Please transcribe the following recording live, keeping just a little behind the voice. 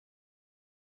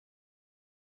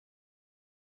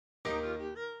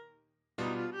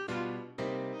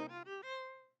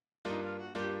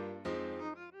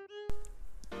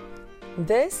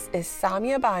This is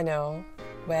Samia Bano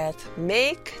with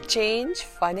Make Change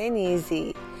Fun and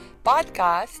Easy,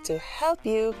 podcast to help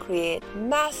you create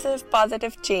massive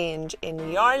positive change in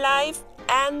your life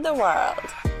and the world.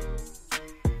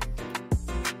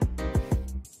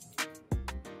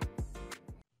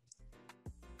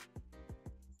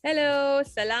 Hello,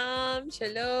 salam,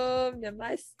 shalom,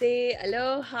 namaste,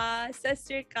 aloha,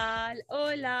 sasrikal,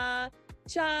 hola,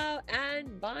 ciao,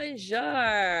 and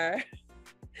bonjour.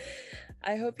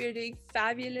 I hope you're doing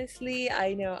fabulously.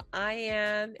 I know I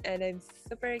am, and I'm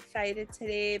super excited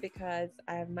today because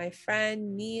I have my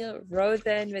friend Neil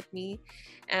Rosen with me,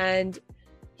 and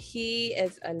he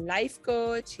is a life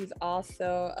coach. He's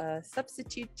also a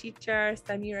substitute teacher,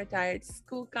 semi-retired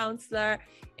school counselor,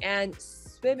 and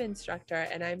swim instructor.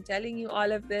 And I'm telling you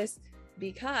all of this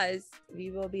because we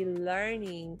will be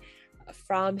learning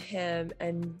from him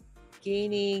and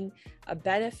gaining a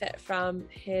benefit from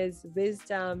his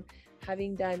wisdom,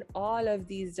 having done all of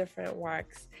these different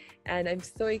works. And I'm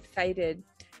so excited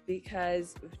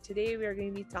because today we're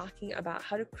going to be talking about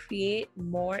how to create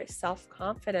more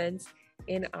self-confidence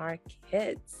in our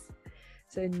kids.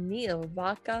 So Neil,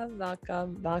 welcome.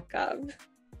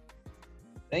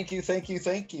 Thank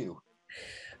you.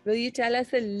 Will you tell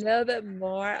us a little bit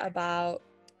more about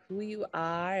who you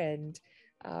are and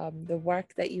the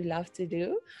work that you love to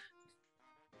do?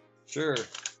 Sure.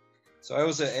 So I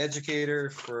was an educator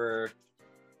for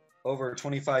over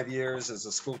 25 years as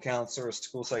a school counselor, a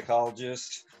school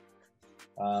psychologist.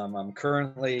 I'm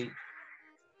currently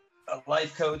a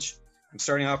life coach. I'm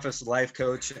starting off as a life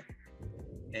coach.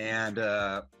 And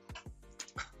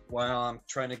while I'm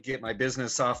trying to get my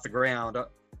business off the ground,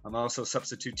 I'm also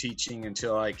substitute teaching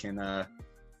until I can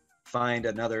find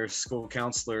another school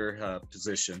counselor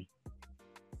position.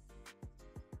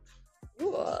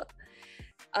 Cool.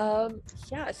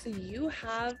 So you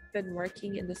have been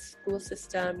working in the school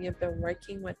system. You've been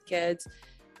working with kids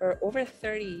for over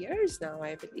 30 years now,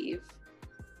 I believe.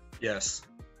 Yes.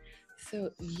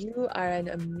 So you are an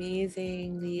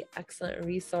amazingly excellent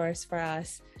resource for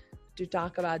us to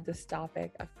talk about this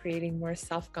topic of creating more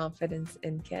self-confidence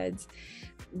in kids.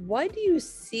 What do you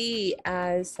see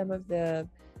as some of the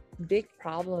big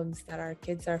problems that our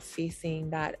kids are facing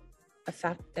that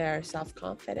affect their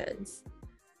self-confidence?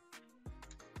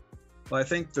 Well, I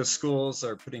think the schools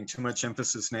are putting too much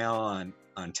emphasis now on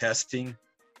testing.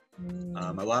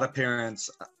 A lot of parents,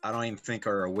 I don't even think,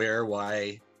 are aware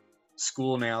why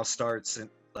school now starts in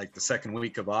like the second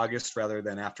week of August rather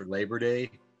than after Labor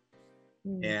Day.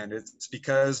 And it's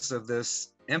because of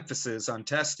this emphasis on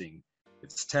testing.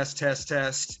 It's test.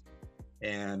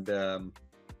 And,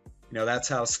 that's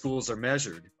how schools are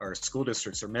measured. Our school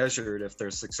districts are measured if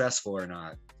they're successful or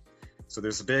not. So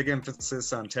there's a big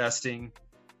emphasis on testing.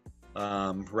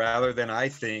 Rather than, I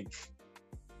think,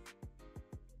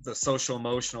 the social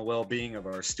emotional well-being of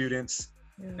our students,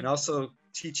 and also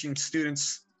teaching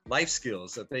students life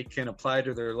skills that they can apply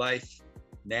to their life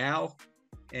now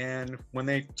and when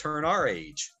they turn our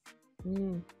age.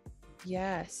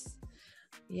 Yes.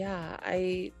 Yeah,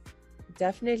 I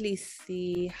definitely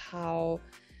see how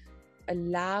a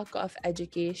lack of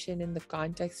education in the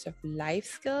context of life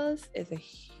skills is a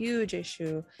huge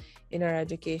issue in our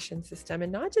education system,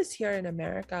 and not just here in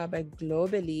America, but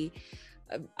globally.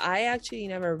 I actually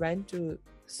never went to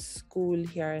school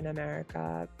here in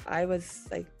America. I was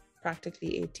like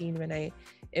practically 18 when I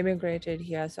immigrated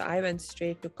here, so I went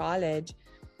straight to college.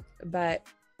 But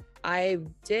I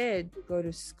did go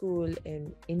to school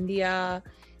in India,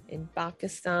 in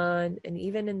Pakistan, and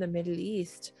even in the Middle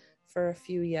East for a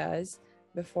few years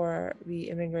before we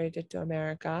immigrated to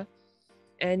America.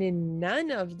 And in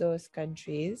none of those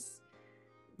countries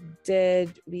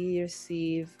did we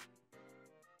receive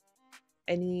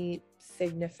any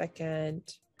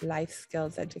significant life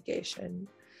skills education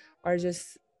or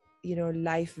just,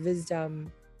 life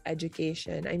wisdom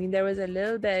education. I mean, there was a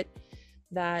little bit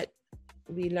that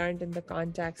we learned in the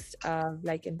context of,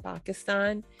 like in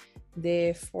Pakistan,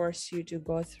 they force you to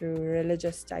go through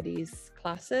religious studies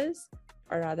classes,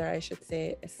 or rather I should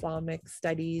say Islamic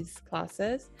studies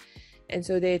classes. And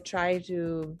so they try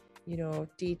to,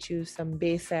 teach you some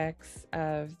basics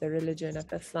of the religion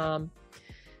of Islam.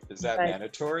 Is that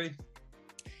mandatory?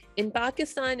 In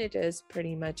Pakistan, it is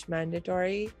pretty much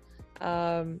mandatory.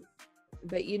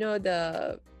 But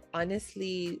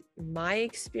honestly, my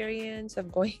experience of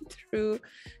going through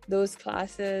those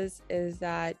classes is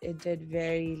that it did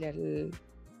very little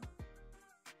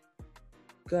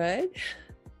good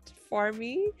for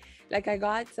me. Like, I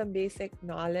got some basic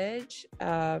knowledge,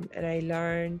 and I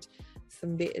learned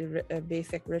some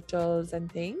basic rituals and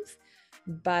things,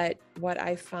 But what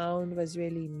I found was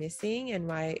really missing and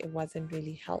why it wasn't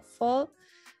really helpful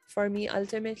for me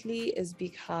ultimately is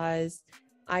because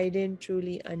I didn't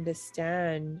truly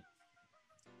understand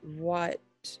what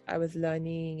I was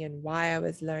learning and why I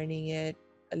was learning it.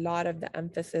 A lot of the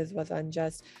emphasis was on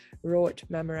just rote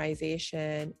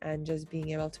memorization and just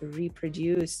being able to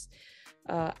reproduce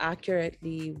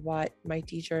accurately what my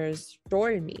teachers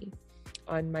told me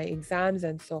on my exams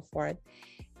and so forth.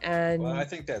 And well, I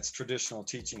think that's traditional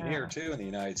teaching here too in the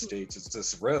United States. It's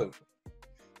just rote.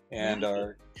 And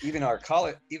our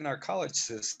college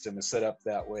system is set up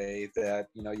that way, that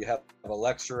you have a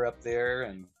lecturer up there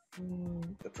and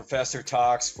the professor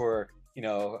talks for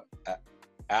an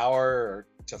hour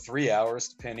to 3 hours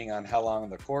depending on how long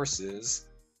the course is,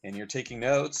 and you're taking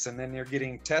notes and then you're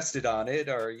getting tested on it,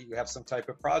 or you have some type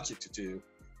of project to do.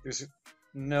 There's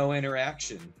no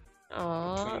interaction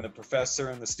between the professor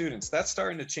and the students. That's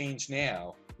starting to change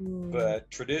now.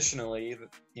 But traditionally,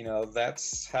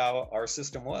 that's how our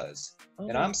system was.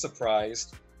 And I'm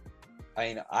surprised. I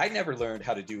mean, I never learned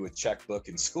how to do a checkbook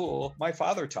in school. My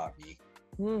father taught me.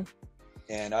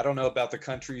 And I don't know about the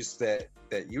countries that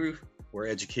you were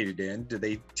educated in. Did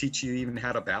they teach you even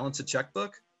how to balance a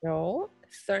checkbook? No,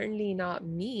 certainly not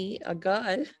me, a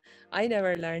girl. I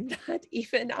never learned that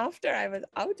even after I was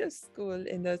out of school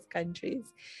in those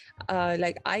countries.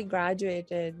 I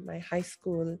graduated my high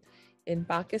school in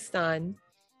Pakistan,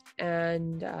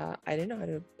 and I didn't know how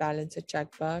to balance a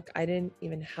checkbook. I didn't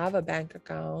even have a bank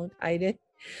account.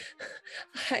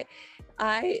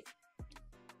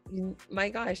 My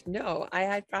gosh, no, I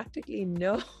had practically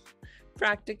no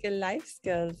practical life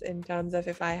skills in terms of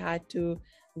if I had to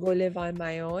go live on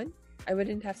my own, I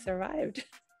wouldn't have survived.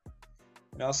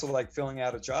 And also like filling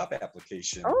out a job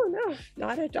application. Oh, no,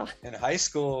 not at all. In high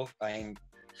school, I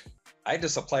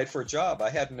just applied for a job. I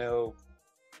had no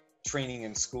training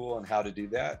in school on how to do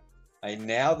that.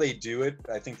 Now they do it.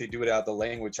 I think they do it out of the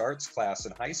language arts class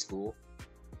in high school,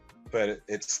 but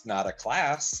it's not a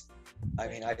class.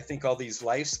 I think all these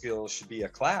life skills should be a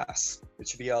class. It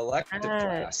should be an elective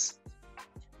class,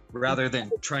 rather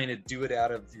than trying to do it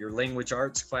out of your language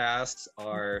arts class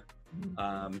or,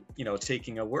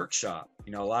 taking a workshop.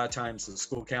 A lot of times the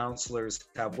school counselors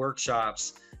have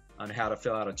workshops on how to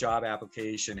fill out a job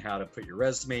application, how to put your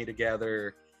resume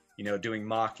together, doing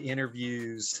mock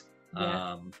interviews,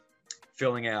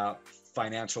 filling out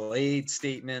financial aid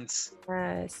statements.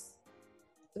 Yes.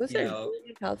 Those are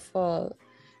really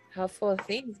helpful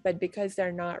things, but because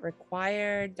they're not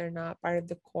required, they're not part of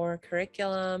the core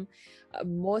curriculum,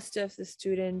 most of the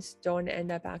students don't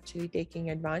end up actually taking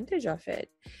advantage of it.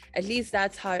 At least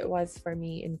that's how it was for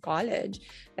me in college.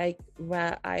 Like,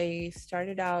 when I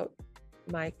started out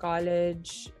my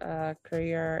college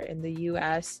career in the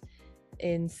US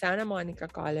in Santa Monica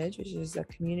College, which is a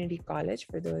community college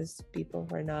for those people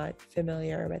who are not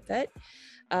familiar with it.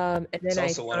 And then it's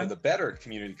also one of the better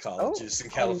community colleges in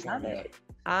California.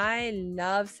 I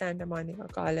love Santa Monica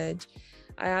College.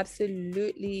 I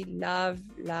absolutely love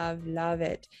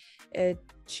it. It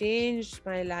changed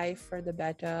my life for the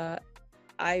better.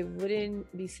 I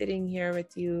wouldn't be sitting here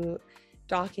with you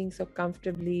talking so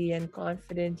comfortably and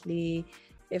confidently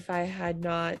if I had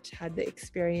not had the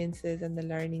experiences and the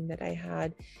learning that I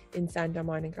had in Santa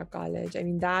Monica College.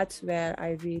 That's where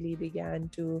I really began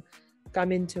to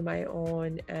come into my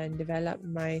own and develop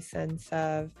my sense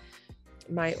of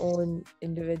my own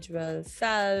individual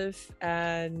self,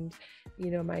 and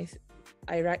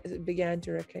I began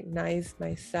to recognize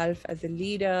myself as a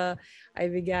leader. I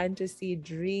began to see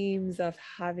dreams of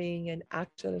having an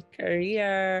actual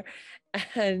career,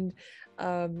 and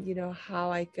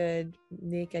how I could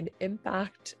make an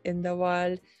impact in the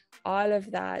world. All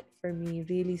of that for me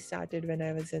really started when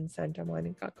I was in Santa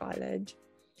Monica College.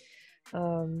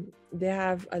 They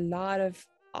have a lot of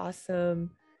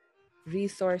awesome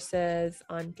resources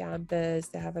on campus.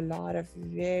 They have a lot of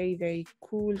very, very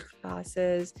cool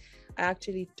classes. I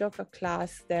actually took a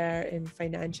class there in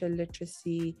financial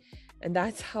literacy, and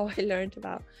that's how I learned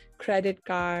about credit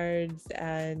cards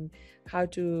and how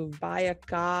to buy a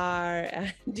car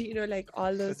and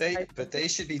all those. But they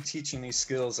should be teaching these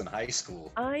skills in high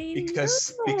school.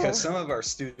 Because some of our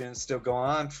students still go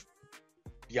on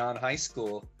beyond high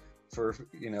school for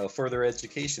further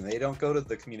education. They don't go to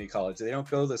the community college. They don't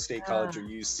go to the state college or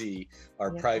UC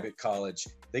or private college.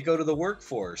 They go to the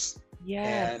workforce.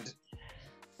 And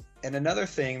another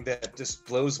thing that just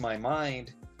blows my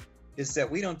mind is that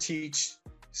we don't teach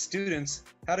students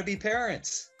how to be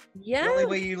parents. The only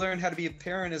way you learn how to be a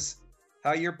parent is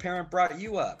how your parent brought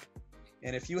you up.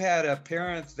 And if you had a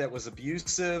parent that was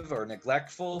abusive or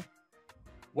neglectful,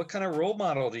 what kind of role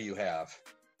model do you have?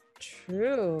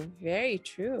 True, very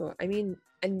true. I mean,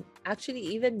 and actually,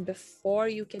 even before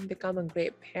you can become a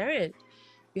great parent,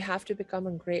 you have to become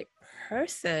a great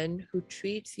person who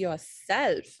treats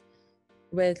yourself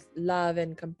with love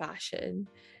and compassion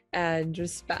and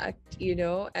respect.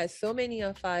 As so many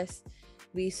of us,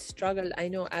 we struggled. I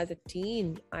know as a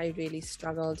teen, I really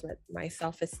struggled with my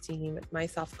self-esteem, with my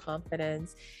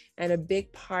self-confidence. And a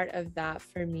big part of that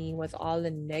for me was all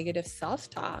the negative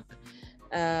self-talk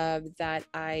that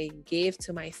I gave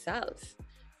to myself.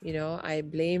 I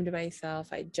blamed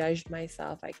myself, I judged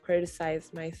myself, I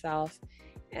criticized myself,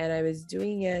 and I was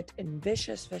doing it in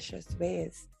vicious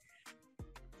ways.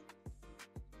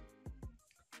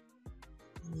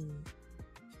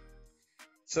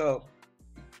 So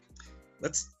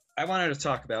I wanted to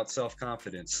talk about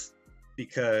self-confidence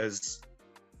because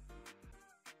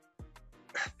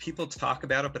people talk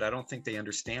about it, but I don't think they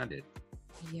understand it.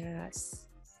 Yes.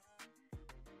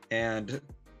 And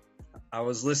I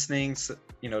was listening,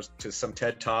 to some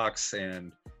TED Talks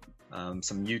and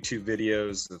some YouTube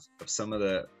videos of some of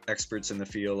the experts in the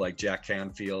field, like Jack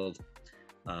Canfield,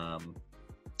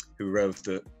 who wrote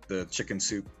the Chicken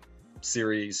Soup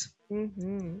series.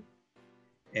 Mm-hmm.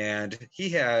 And he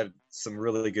had some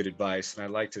really good advice, and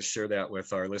I'd like to share that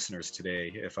with our listeners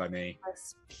today, if I may.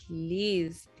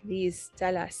 Yes, please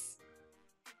tell us.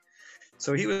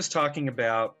 So he was talking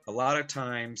about a lot of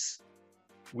times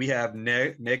we have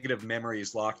negative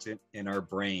memories locked in our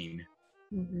brain.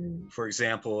 Mm-hmm. For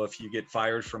example, if you get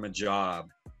fired from a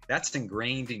job, that's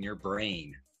ingrained in your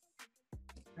brain.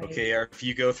 Right. Okay, or if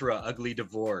you go through an ugly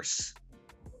divorce,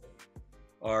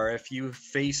 or if you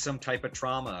face some type of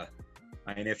trauma,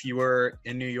 and if you were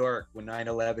in New York when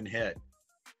 9/11 hit,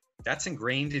 that's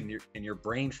ingrained in your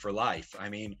brain for life. I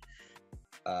mean,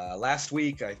 last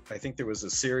week, I think there was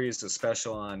a series, a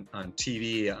special on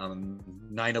TV on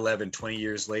 9/11, 20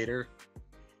 years later.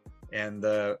 And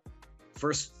the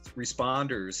first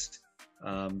responders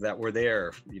that were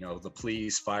there, the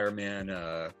police, firemen,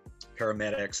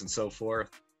 paramedics, and so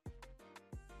forth,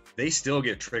 they still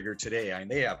get triggered today. I mean,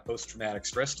 they have post-traumatic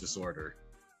stress disorder.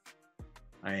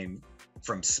 I mean,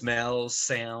 from smells,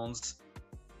 sounds,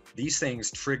 these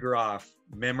things trigger off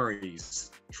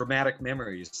memories, traumatic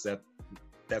memories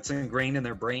that's ingrained in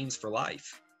their brains for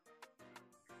life.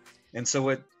 And so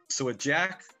what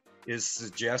Jack is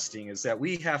suggesting is that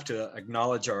we have to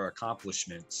acknowledge our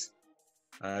accomplishments.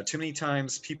 Too many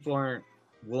times people aren't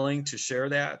willing to share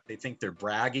that. They think they're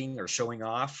bragging or showing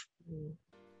off. Mm.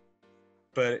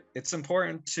 But it's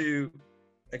important to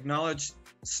acknowledge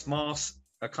small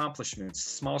accomplishments,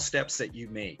 small steps that you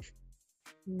make.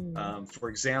 Mm. For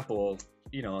example,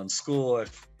 in school,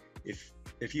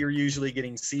 if you're usually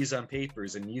getting C's on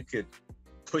papers and you could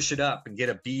push it up and get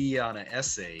a B on an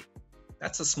essay,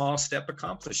 that's a small step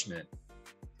accomplishment.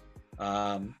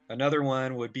 Another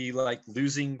one would be like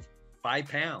losing 5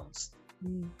 pounds.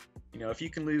 Mm. If you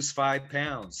can lose 5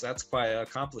 pounds, that's quite an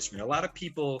accomplishment. A lot of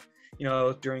people,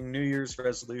 during New Year's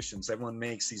resolutions, everyone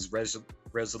makes these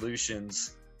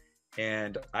resolutions.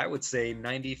 And I would say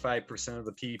 95% of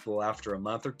the people, after a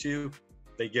month or two,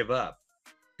 they give up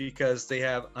because they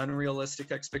have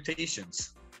unrealistic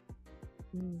expectations.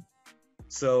 Mm.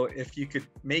 So if you could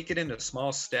make it into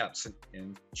small steps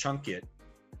and chunk it,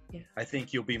 yeah, I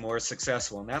think you'll be more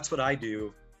successful. And that's what I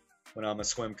do when I'm a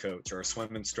swim coach or a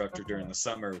swim instructor during the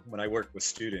summer when I work with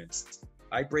students.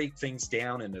 I break things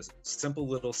down into simple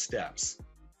little steps.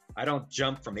 I don't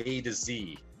jump from A to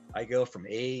Z. I go from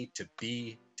A to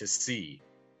B to C.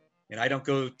 And I don't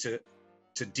go to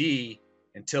D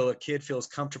until a kid feels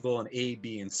comfortable in A,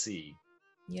 B, and C.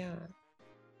 Yeah.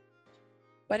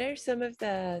 What are some of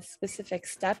the specific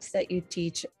steps that you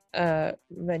teach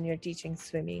when you're teaching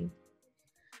swimming?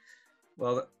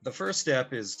 Well, the first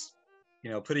step is,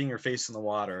 putting your face in the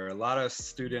water. A lot of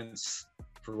students,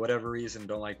 for whatever reason,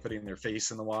 don't like putting their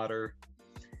face in the water.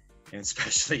 And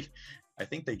especially, I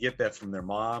think they get that from their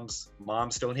moms.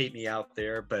 Moms, don't hate me out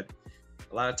there, but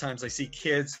a lot of times I see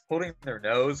kids holding their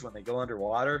nose when they go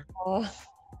underwater. Oh.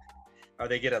 Or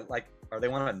they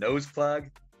want a nose plug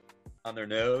on their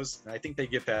nose. And I think they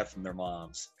get that from their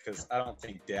moms, because I don't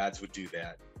think dads would do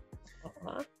that.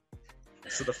 Uh-huh.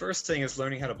 So the first thing is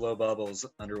learning how to blow bubbles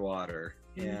underwater.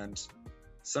 And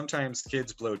sometimes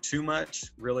kids blow too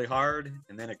much, really hard,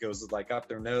 and then it goes up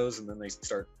their nose, and then they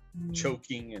start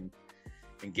choking and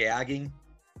gagging.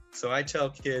 So I tell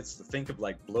kids to think of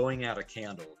blowing out a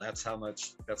candle. That's how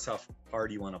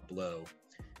hard you want to blow.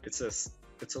 It's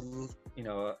a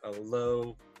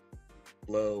low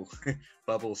blow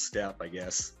bubble step, I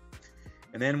guess.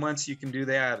 And then once you can do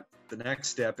that, the next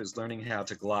step is learning how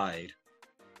to glide.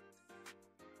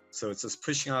 So it's just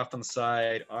pushing off on the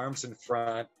side, arms in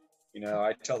front, You know,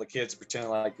 I tell the kids, pretend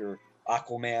like you're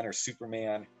Aquaman or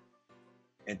Superman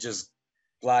and just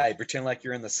glide, pretend like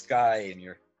you're in the sky and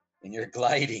you're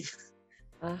gliding.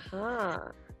 Uh-huh.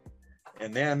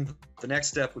 And then the next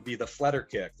step would be the flutter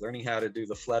kick, learning how to do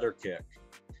the flutter kick.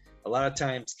 A lot of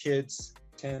times kids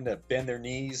tend to bend their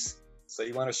knees, so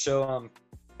you want to show them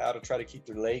how to try to keep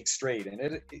their legs straight.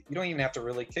 And you don't even have to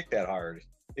really kick that hard.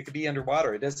 It could be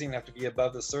underwater. It doesn't even have to be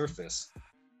above the surface.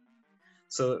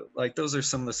 So like those are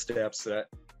some of the steps that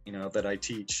that I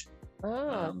teach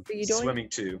So swimming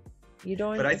too. You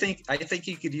don't. But I think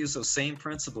you could use those same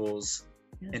principles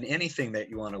in anything that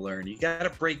you want to learn. You got to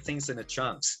break things into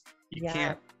chunks. You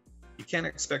can't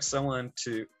expect someone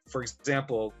to, for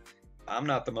example, I'm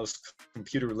not the most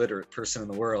computer literate person in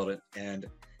the world, and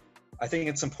I think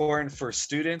it's important for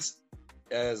students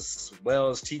as well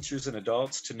as teachers and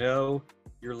adults to know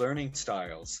your learning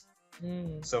styles.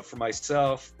 So for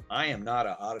myself, I am not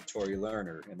an auditory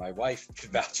learner, and my wife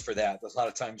could vouch for that. A lot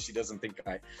of times she doesn't think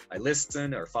I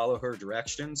listen or follow her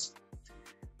directions.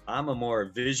 I'm a more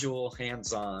visual,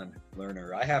 hands-on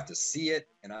learner. I have to see it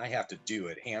and I have to do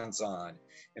it hands-on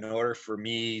in order for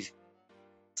me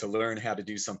to learn how to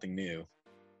do something new.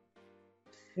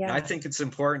 Yeah. And I think it's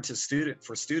important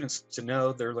for students to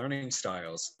know their learning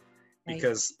styles,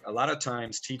 because a lot of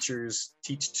times teachers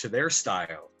teach to their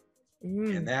style,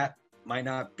 and that might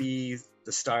not be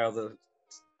the style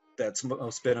that's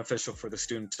most beneficial for the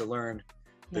student to learn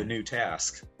the new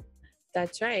task.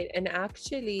 That's right. And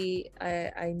actually,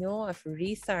 I know of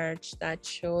research that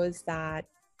shows that,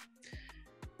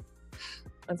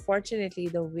 unfortunately,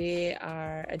 the way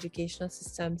our educational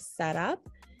system's set up,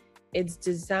 it's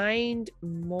designed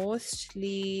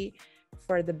mostly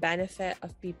for the benefit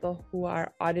of people who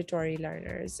are auditory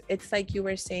learners. It's like you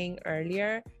were saying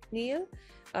earlier, Neil,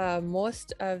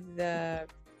 most of the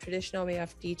traditional way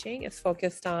of teaching is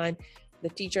focused on the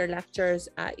teacher lectures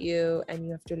at you and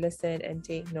you have to listen and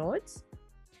take notes.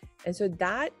 And so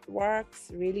that works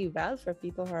really well for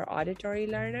people who are auditory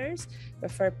learners,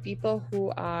 but for people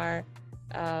who are,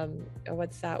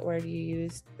 what's that word you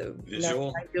use? The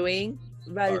visual? Doing?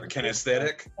 Well, or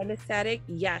kinesthetic? Kinesthetic,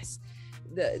 yes.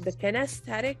 The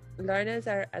kinesthetic learners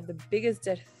are at the biggest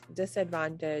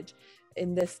disadvantage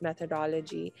in this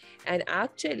methodology. And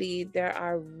actually, there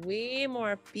are way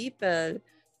more people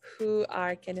who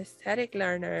are kinesthetic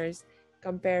learners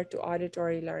compared to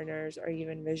auditory learners or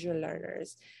even visual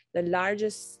learners. The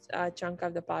largest chunk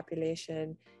of the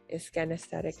population is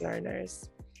kinesthetic learners,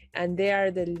 and they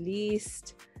are the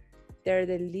least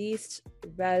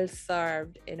well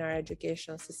served in our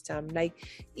educational system. Like,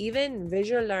 even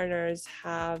visual learners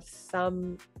have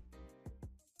some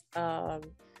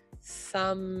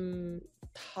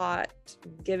thought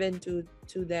given to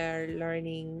their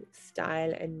learning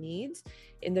style and needs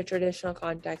in the traditional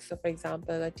context. So for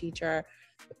example, a teacher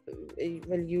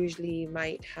will usually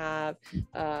might have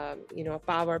a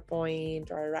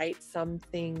PowerPoint or write some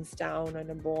things down on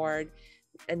a board,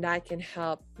 and that can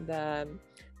help the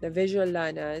visual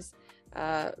learners,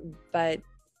 but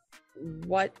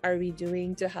what are we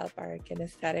doing to help our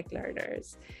kinesthetic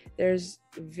learners? There's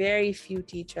very few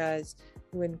teachers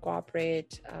who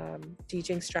incorporate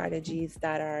teaching strategies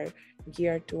that are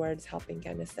geared towards helping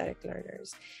kinesthetic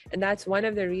learners. And that's one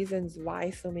of the reasons why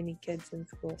so many kids in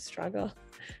school struggle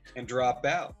and drop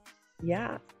out.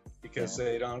 Yeah. Because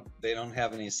they don't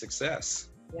have any success.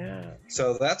 Yeah.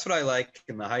 So that's what I like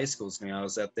in the high schools now,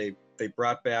 is that they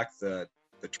brought back the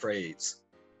trades,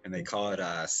 and they call it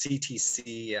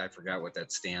CTC. I forgot what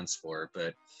that stands for,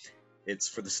 but it's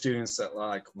for the students that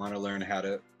want to learn how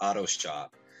to auto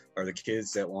shop, or the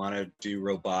kids that want to do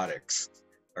robotics,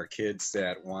 or kids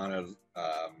that want to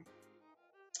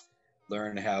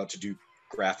learn how to do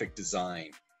graphic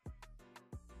design.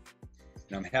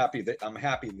 And I'm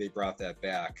happy they brought that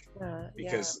back,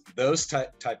 because those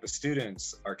type of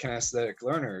students are kinesthetic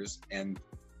learners, and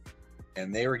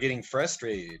they were getting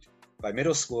frustrated. By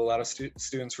middle school, a lot of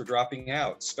students were dropping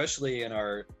out, especially in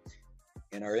our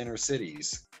inner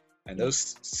cities. And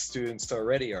those students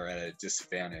already are at a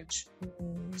disadvantage,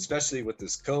 especially with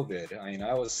this COVID. I mean,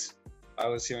 I was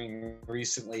hearing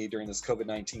recently during this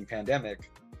COVID-19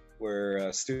 pandemic,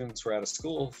 where students were out of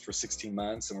school for 16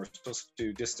 months and were supposed to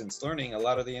do distance learning. A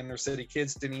lot of the inner city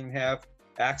kids didn't even have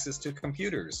access to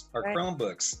computers or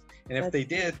Chromebooks. And if they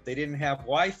did, they didn't have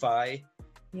Wi-Fi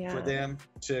for them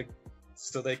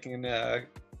so they can,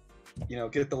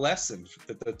 get the lesson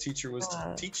that the teacher was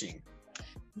teaching.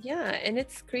 Yeah, and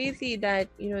it's crazy that,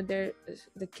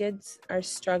 the kids are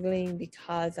struggling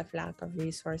because of lack of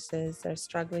resources. They're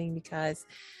struggling because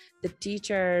the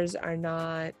teachers are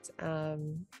not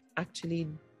actually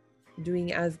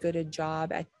doing as good a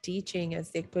job at teaching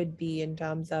as they could be in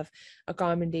terms of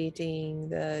accommodating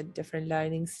the different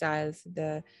learning styles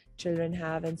the children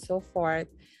have and so forth.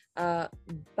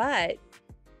 But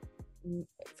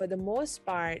for the most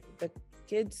part, the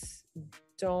kids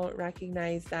don't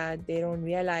recognize that, they don't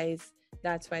realize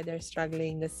that's why they're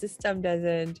struggling. The system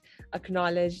doesn't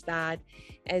acknowledge that.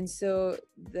 And so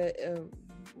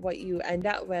what you end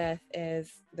up with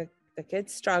is the kid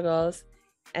struggles,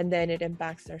 and then it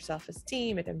impacts their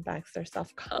self-esteem, it impacts their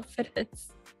self-confidence.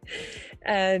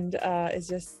 And it's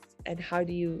just, and how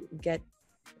do you get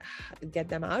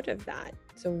them out of that?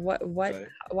 So what Right.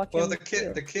 what can Well, we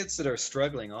do? the kids that are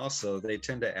struggling also, they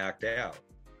tend to act out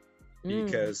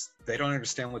because they don't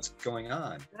understand what's going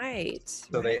on. Right.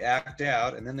 So they act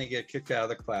out, and then they get kicked out of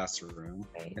the classroom,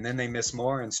 Right. and then they miss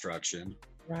more instruction.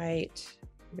 Right.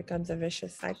 It becomes a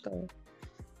vicious cycle.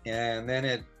 And then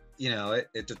it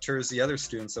deters the other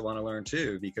students that want to learn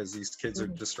too, because these kids are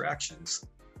distractions.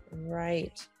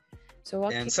 Right. So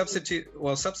what? And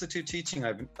substitute teaching,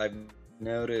 I've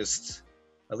noticed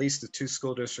at least the two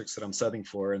school districts that I'm subbing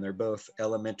for, and they're both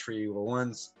elementary. Well,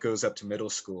 one goes up to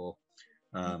middle school,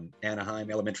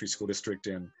 Anaheim Elementary School District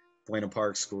and Buena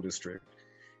Park School District,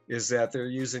 is that they're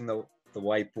using the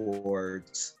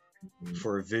whiteboards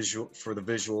for the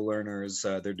visual learners.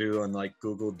 They're doing like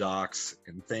Google Docs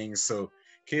and things, so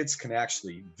kids can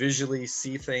actually visually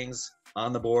see things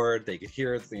on the board. They could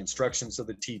hear the instructions of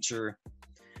the teacher.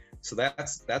 So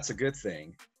that's a good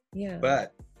thing. Yeah.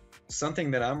 But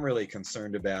something that I'm really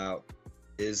concerned about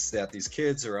is that these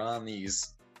kids are on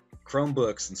these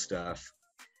Chromebooks and stuff,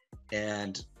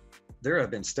 and there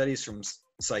have been studies from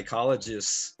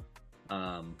psychologists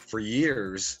for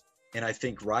years, and I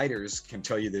think writers can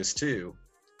tell you this too,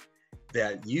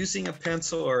 that using a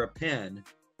pencil or a pen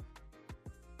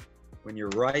when you're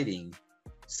writing,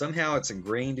 somehow it's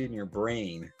ingrained in your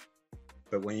brain,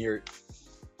 but when you're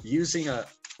using a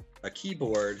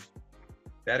keyboard,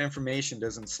 that information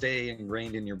doesn't stay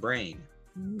ingrained in your brain.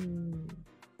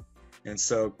 And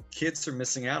so kids are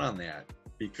missing out on that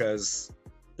because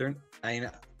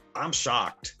I'm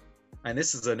shocked. And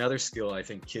this is another skill I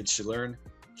think kids should learn.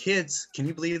 Kids, can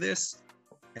you believe this?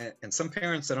 And some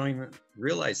parents that don't even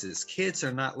realize this, kids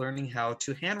are not learning how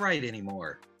to handwrite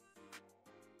anymore.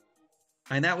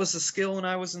 And that was a skill when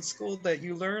I was in school, that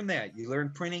you learn that. You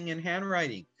learn printing and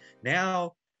handwriting.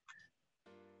 Now,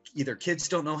 either kids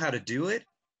don't know how to do it,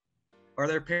 or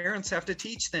their parents have to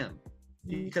teach them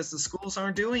because the schools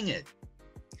aren't doing it.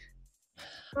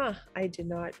 I did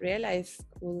not realize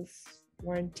schools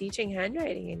weren't teaching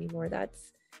handwriting anymore.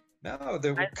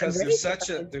 Because there's such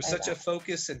a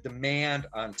focus and demand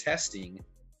on testing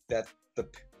that the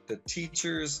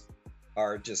teachers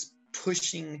are just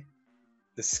pushing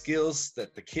the skills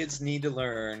that the kids need to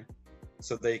learn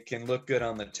so they can look good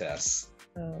on the tests.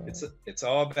 It's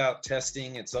all about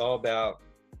testing. It's all about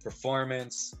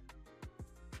performance.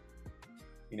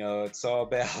 It's all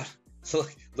about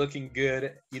looking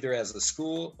good either as a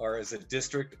school or as a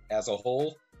district as a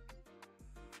whole.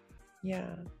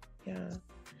 Yeah.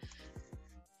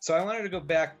 So I wanted to go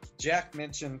back. Jack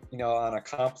mentioned, on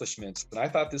accomplishments, and I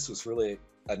thought this was really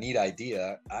a neat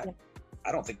idea.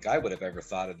 I don't think I would have ever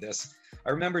thought of this. I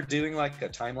remember doing like a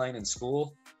timeline in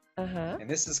school. And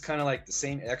this is kind of like the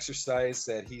same exercise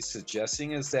that he's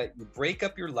suggesting, is that you break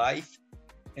up your life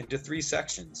into 3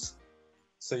 sections.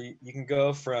 So you can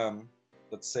go from,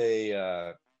 let's say,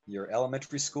 your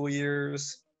elementary school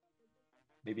years,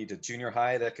 maybe to junior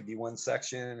high, that could be one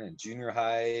section, and junior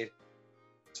high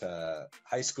to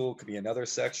high school could be another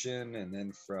section, and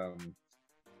then from,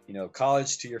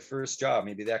 college to your first job,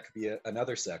 maybe that could be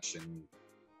another section.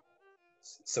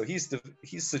 So he's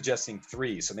suggesting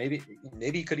 3. So maybe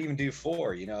he could even do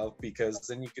 4, because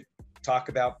then you could talk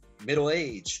about middle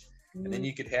age, and then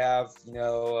you could have,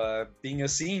 being a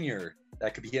senior.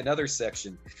 That could be another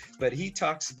section. But he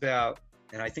talks about,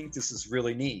 and I think this is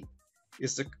really neat,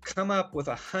 is to come up with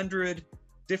 100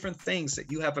 different things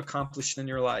that you have accomplished in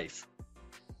your life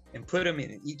and put them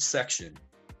in each section.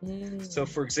 So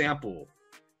for example,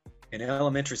 in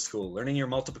elementary school, learning your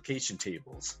multiplication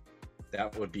tables,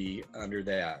 that would be under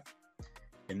that.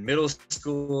 In middle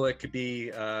school, it could be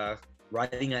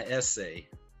writing an essay,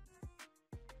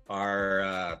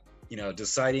 or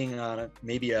deciding on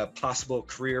maybe a possible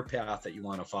career path that you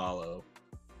want to follow,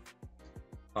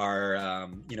 or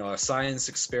a science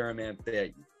experiment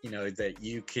that that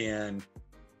you can,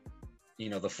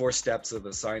 the 4 steps of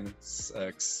a science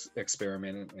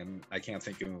experiment, and I can't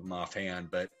think of them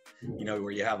offhand, but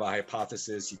where you have a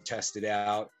hypothesis, you test it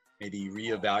out, maybe you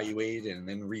reevaluate and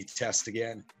then retest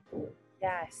again.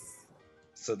 Yes.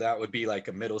 So that would be like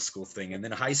a middle school thing. And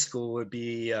then high school would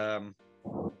be,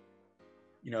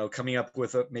 coming up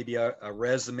with maybe a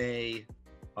resume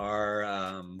or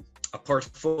a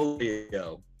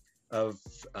portfolio of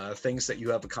things that you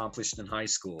have accomplished in high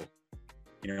school.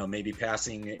 Maybe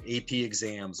passing AP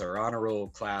exams or honor roll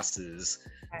classes,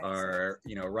 or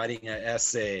writing an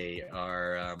essay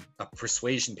or a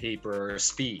persuasion paper or a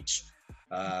speech,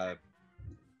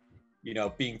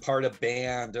 being part of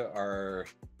band or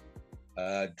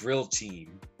a drill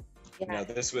team.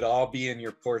 This would all be in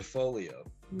your portfolio.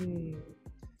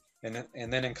 And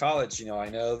then in college, I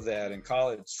know that in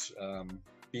college,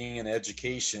 being in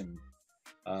education,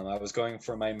 I was going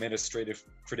for my administrative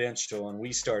credential, and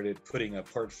we started putting a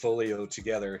portfolio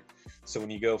together. So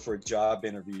when you go for a job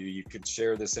interview, you could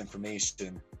share this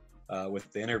information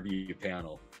with the interview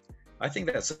panel. I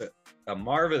think that's a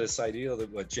marvelous idea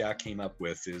that what Jack came up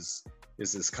with is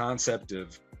this concept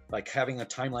of like having a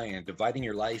timeline and dividing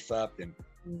your life up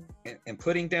and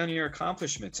putting down your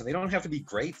accomplishments. And they don't have to be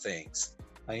great things.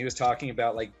 He was talking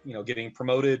about getting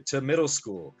promoted to middle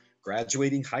school,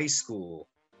 graduating high school,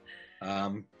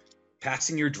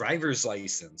 passing your driver's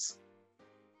license,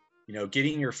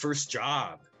 getting your first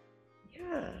job.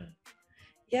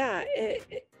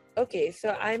 Okay, so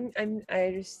I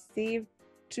received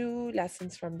 2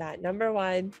 lessons from that. Number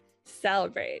 1,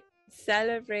 celebrate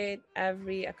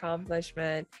every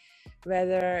accomplishment,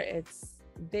 whether it's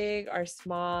big or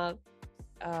small,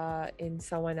 in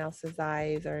someone else's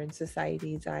eyes or in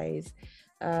society's eyes.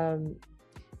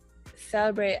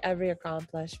 Celebrate every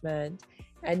accomplishment.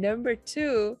 And number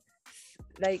 2,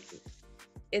 like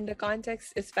in the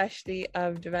context especially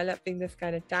of developing this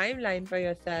kind of timeline for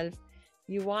yourself,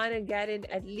 you want to get in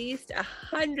at least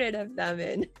 100 of them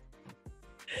in.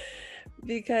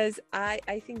 Because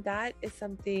I think that is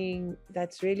something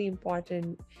that's really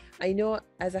important. I know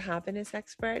as a happiness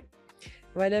expert,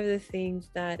 one of the things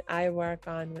that I work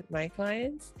on with my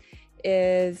clients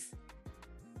is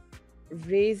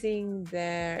raising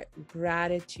their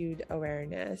gratitude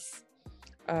awareness,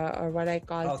 or what I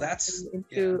call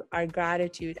our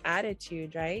gratitude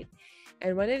attitude, right?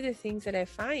 And one of the things that I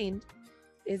find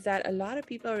is that a lot of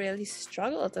people really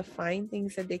struggle to find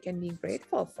things that they can be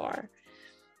grateful for.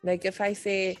 Like if I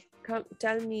say, come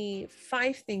tell me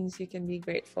 5 things you can be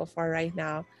grateful for right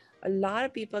now, a lot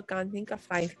of people can't think of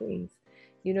 5 things.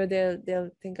 They'll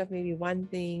think of maybe 1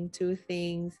 thing, 2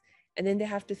 things, and then they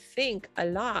have to think a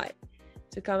lot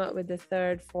to come up with the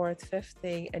 3rd, 4th, 5th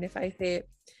thing. And if I say,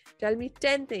 tell me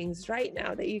 10 things right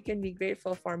now that you can be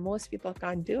grateful for, most people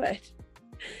can't do it.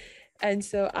 And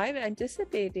so I'm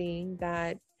anticipating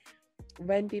that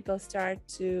when people start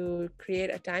to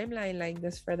create a timeline like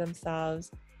this for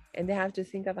themselves, and they have to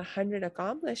think of 100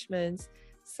 accomplishments,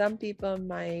 some people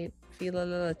might feel a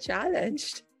little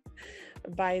challenged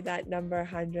by that number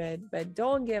 100, but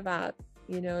don't give up.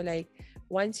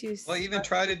 Once you even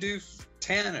try to do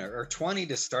 10 or 20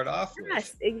 to start off with.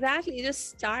 Yes, exactly. Just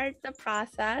start the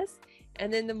process,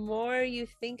 and then the more you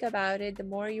think about it, the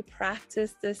more you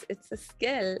practice this. It's a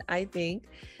skill, I think.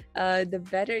 The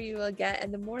better you will get,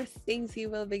 and the more things you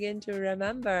will begin to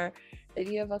remember that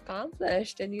you have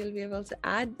accomplished, and you'll be able to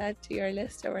add that to your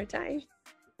list over time.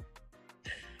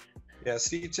 Yeah,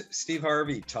 Steve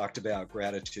Harvey talked about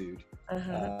gratitude.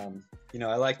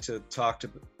 I like to talk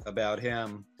about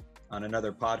him on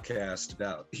another podcast.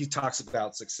 He talks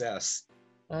about success,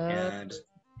 and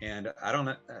I don't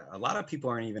know, a lot of people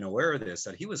aren't even aware of this,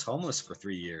 that he was homeless for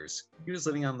 3 years. He was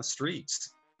living on the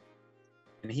streets,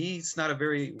 and he's not a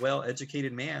very well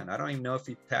educated man. I don't even know if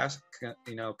he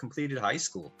completed high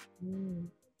school,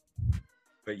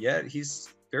 but yet he's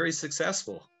very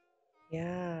successful.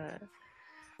 Yeah,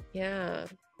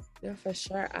 no, for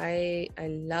sure. I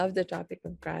love the topic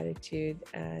of gratitude,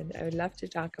 and I would love to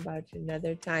talk about it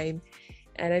another time.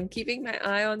 And I'm keeping my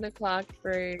eye on the clock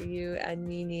for you and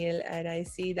me, Neil, and I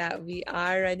see that we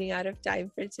are running out of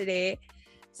time for today.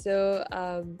 So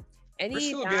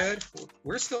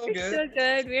We're still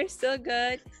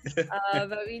good.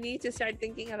 But we need to start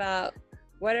thinking about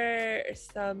what are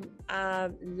some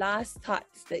last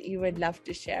thoughts that you would love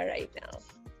to share right now.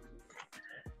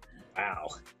 Wow.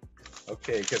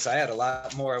 Okay, because I had a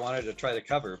lot more I wanted to try to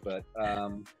cover, but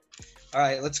all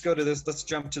right, let's go to this. Let's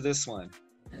jump to this one.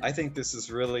 I think this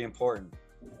is really important,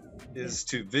 is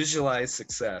to visualize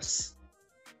success.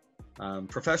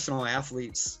 Professional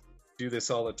athletes do this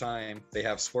all the time. They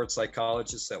have sports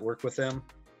psychologists that work with them,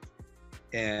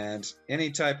 and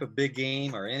any type of big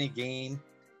game or any game,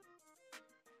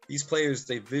 these players,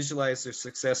 they visualize their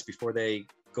success before they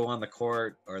go on the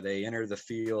court or they enter the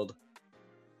field.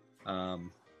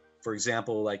 For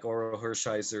example, like Oro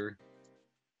Hershiser,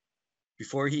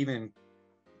 before he even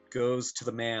goes to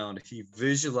the mound, he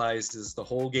visualizes the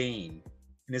whole game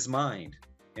in his mind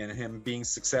and him being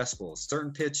successful.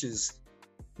 Certain pitches,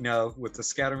 with the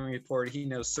scouting report, he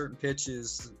knows certain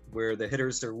pitches where the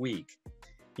hitters are weak.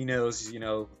 He knows,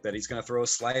 that he's going to throw a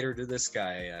slider to this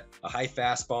guy, a high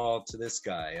fastball to this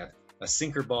guy, a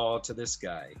sinker ball to this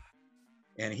guy.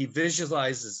 And he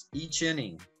visualizes each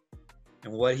inning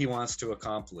and what he wants to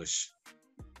accomplish.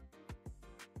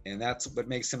 And that's what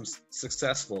makes him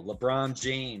successful. LeBron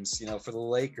James, for the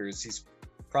Lakers, he's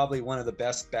probably one of the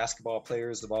best basketball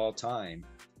players of all time.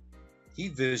 He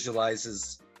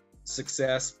visualizes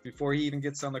success before he even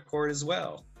gets on the court as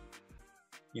well.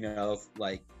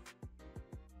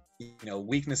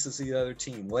 Weaknesses of the other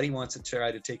team, what he wants to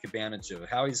try to take advantage of,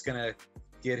 how he's going to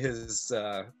get his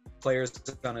players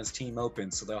on his team open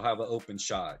so they'll have an open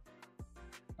shot.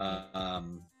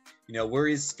 Where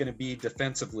he's going to be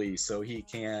defensively so he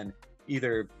can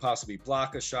either possibly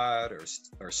block a shot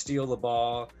or steal the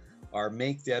ball or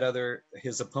make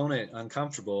his opponent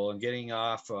uncomfortable and getting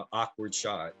off an awkward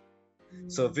shot.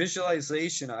 So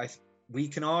visualization, we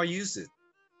can all use it.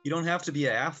 You don't have to be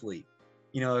an athlete.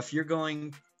 If you're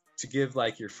going to give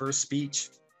like your first speech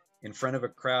in front of a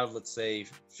crowd, let's say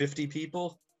 50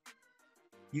 people,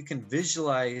 you can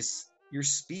visualize your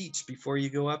speech before you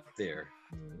go up there.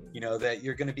 That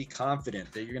you're going to be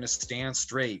confident, that you're going to stand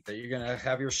straight, that you're going to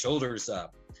have your shoulders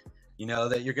up,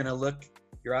 that you're going to look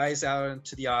your eyes out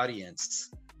into the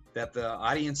audience, that the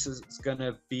audience is going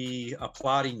to be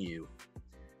applauding you,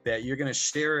 that you're going to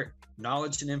share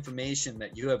knowledge and information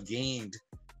that you have gained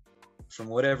from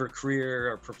whatever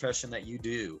career or profession that you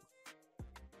do.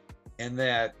 And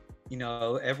that,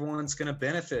 everyone's going to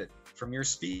benefit from your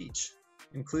speech,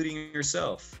 including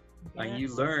yourself. Yes. And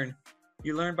you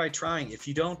learn by trying. If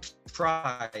you don't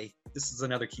try, this is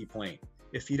another key point.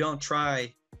 If you don't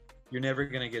try, you're never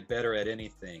going to get better at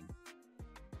anything.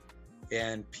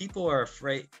 And people are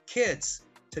afraid, kids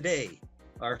today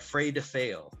are afraid to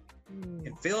fail.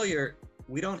 And failure,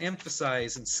 we don't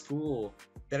emphasize in school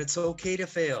that it's okay to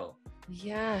fail.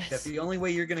 Yes. That the only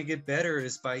way you're going to get better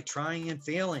is by trying and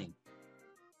failing.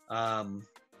 I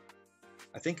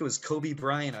think it was Kobe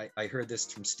Bryant. I heard this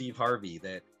from Steve Harvey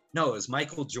it was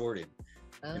Michael Jordan.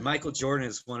 And Michael Jordan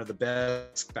is one of the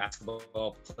best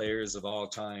basketball players of all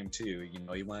time too.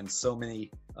 He won so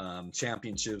many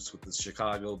championships with the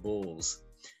Chicago Bulls.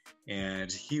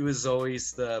 And he was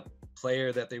always the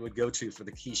player that they would go to for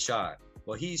the key shot.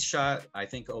 Well, he shot, I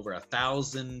think, over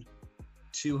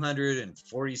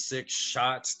 1,246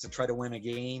 shots to try to win a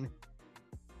game.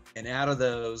 And out of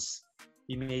those,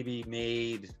 he maybe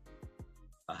made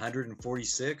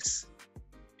 146.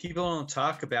 People don't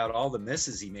talk about all the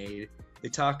misses he made. They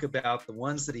talk about the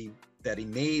ones that he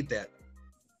made that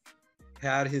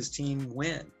had his team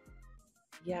win.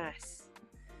 Yes,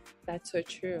 that's so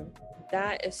true.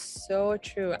 That is so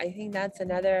true. I think that's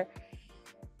another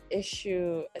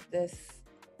issue, this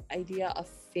idea of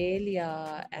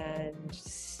failure and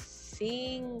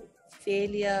seeing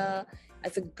failure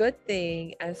as a good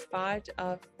thing, as part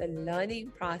of the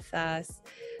learning process.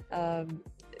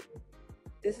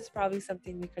 This is probably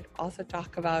something we could also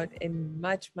talk about in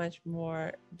much, much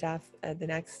more depth the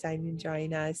next time you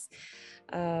join us.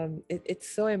 It's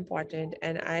so important.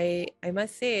 And I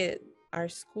must say, our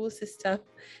school system,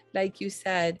 like you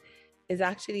said, is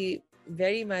actually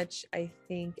very much, I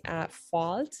think, at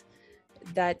fault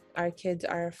that our kids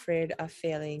are afraid of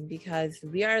failing, because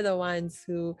we are the ones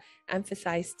who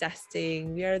emphasize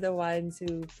testing. We are the ones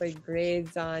who put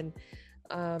grades on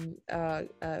and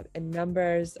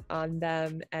numbers on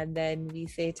them, and then we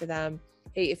say to them,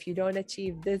 hey, if you don't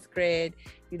achieve this grade,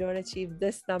 you don't achieve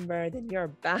this number, then you're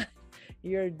bad,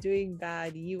 you're doing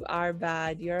bad, you are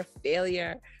bad, you're a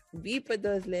failure. We put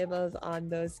those labels on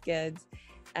those kids,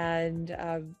 and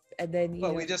then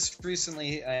we just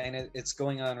recently, and it's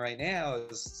going on right now,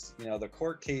 is the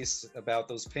court case about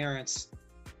those parents,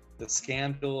 the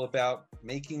scandal about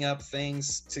making up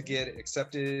things to get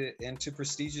accepted into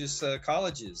prestigious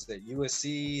colleges at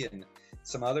USC and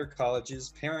some other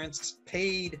colleges. Parents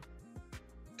paid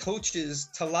coaches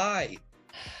to lie.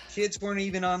 Kids weren't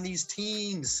even on these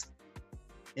teams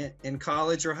in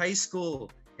college or high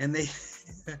school, and they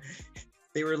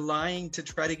were lying to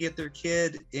try to get their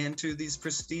kid into these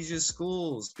prestigious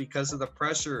schools because of the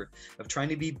pressure of trying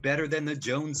to be better than the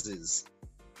Joneses.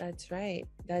 That's right.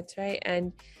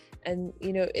 And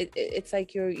it's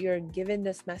like you're given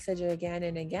this message again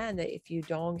and again that if you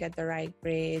don't get the right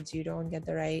grades, you don't get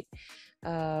the right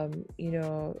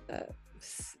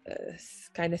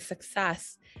kind of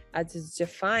success as is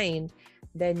defined,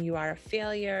 then you are a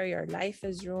failure, your life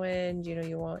is ruined,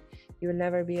 you will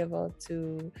never be able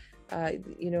to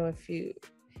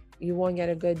you won't get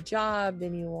a good job,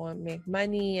 then you won't make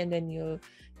money, and then you'll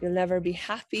never be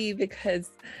happy,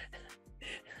 because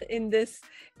in this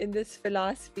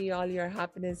philosophy, all your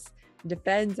happiness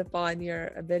depends upon your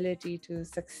ability to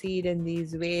succeed in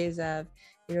these ways of,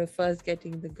 first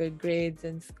getting the good grades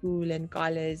in school and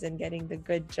college, and getting the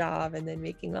good job, and then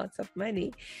making lots of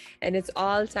money, and it's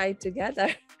all tied together.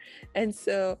 And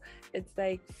so it's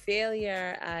like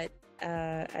failure at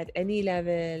any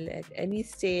level, at any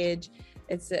stage.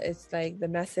 It's like the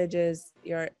message is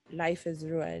your life is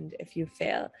ruined if you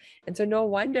fail. And so no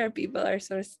wonder people are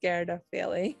so scared of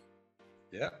failing.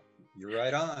 Yeah, you're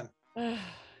right on.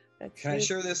 That's Can I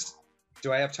share this?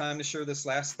 Do I have time to share this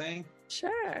last thing?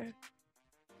 Sure.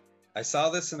 I saw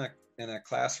this in a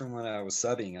classroom when I was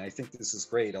subbing, and I think this is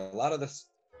great. A lot of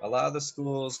the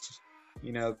schools,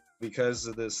 because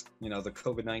of this, the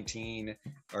COVID-19,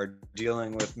 are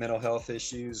dealing with mental health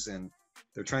issues, and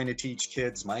they're trying to teach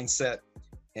kids mindset.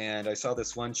 And I saw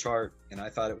this one chart, and I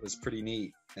thought it was pretty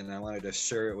neat, and I wanted to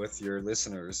share it with your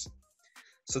listeners.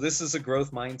 So this is a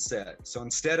growth mindset. So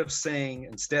instead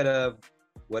of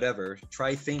whatever,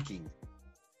 try thinking,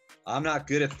 I'm not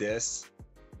good at this.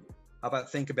 How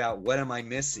about think about, what am I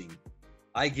missing?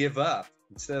 I give up.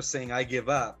 Instead of saying I give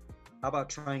up, how about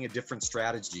trying a different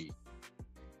strategy?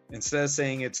 Instead of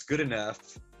saying it's good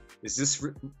enough, is this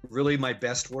really my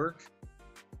best work?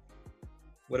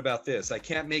 What about this? I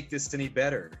can't make this any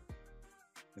better.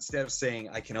 Instead of saying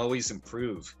I can always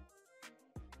improve.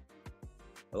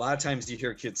 A lot of times you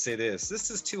hear kids say this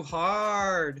is too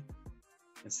hard.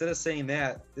 Instead of saying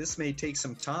that, this may take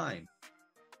some time.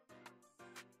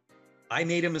 I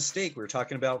made a mistake. We're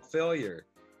talking about failure.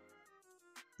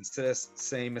 Instead of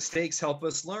saying mistakes help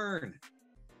us learn.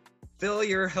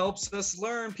 Failure helps us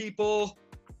learn, people.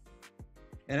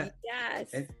 And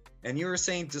yes. And you were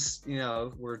saying just,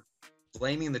 we're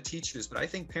blaming the teachers, but I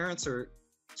think parents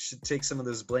should take some of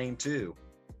this blame too.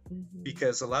 Mm-hmm.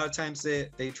 Because a lot of times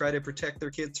they try to protect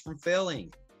their kids from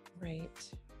failing. Right.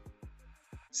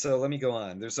 So let me go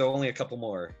on. There's only a couple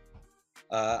more.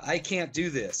 I can't do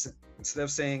this. Instead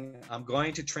of saying, I'm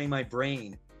going to train my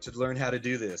brain to learn how to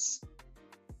do this.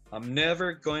 I'm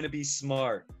never going to be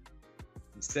smart.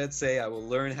 Instead say, I will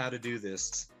learn how to do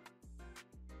this.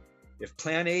 If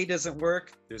plan A doesn't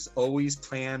work, there's always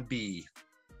plan B.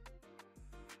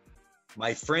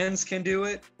 My friends can do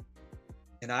it,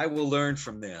 and I will learn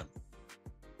from them.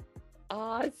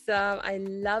 Awesome. I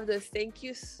love this. Thank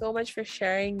you so much for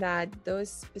sharing that. Those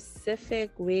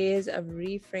specific ways of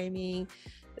reframing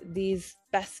these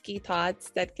pesky thoughts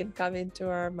that can come into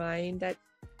our mind, that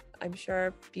I'm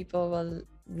sure people will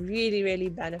really, really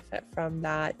benefit from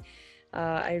that.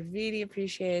 I really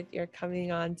appreciate your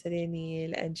coming on today,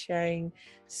 Neil, and sharing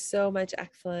so much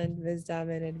excellent wisdom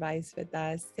and advice with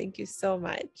us. Thank you so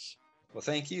much. Well,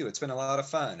 thank you. It's been a lot of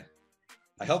fun.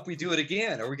 I hope we do it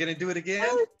again. Are we going to do it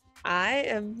again? I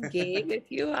am game if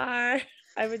you are.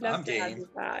 I would love to have you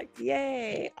back.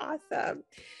 Yay. Awesome.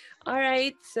 All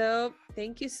right. So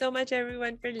thank you so much,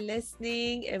 everyone, for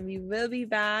listening. And we will be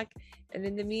back. And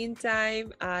in the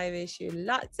meantime, I wish you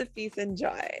lots of peace and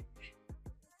joy.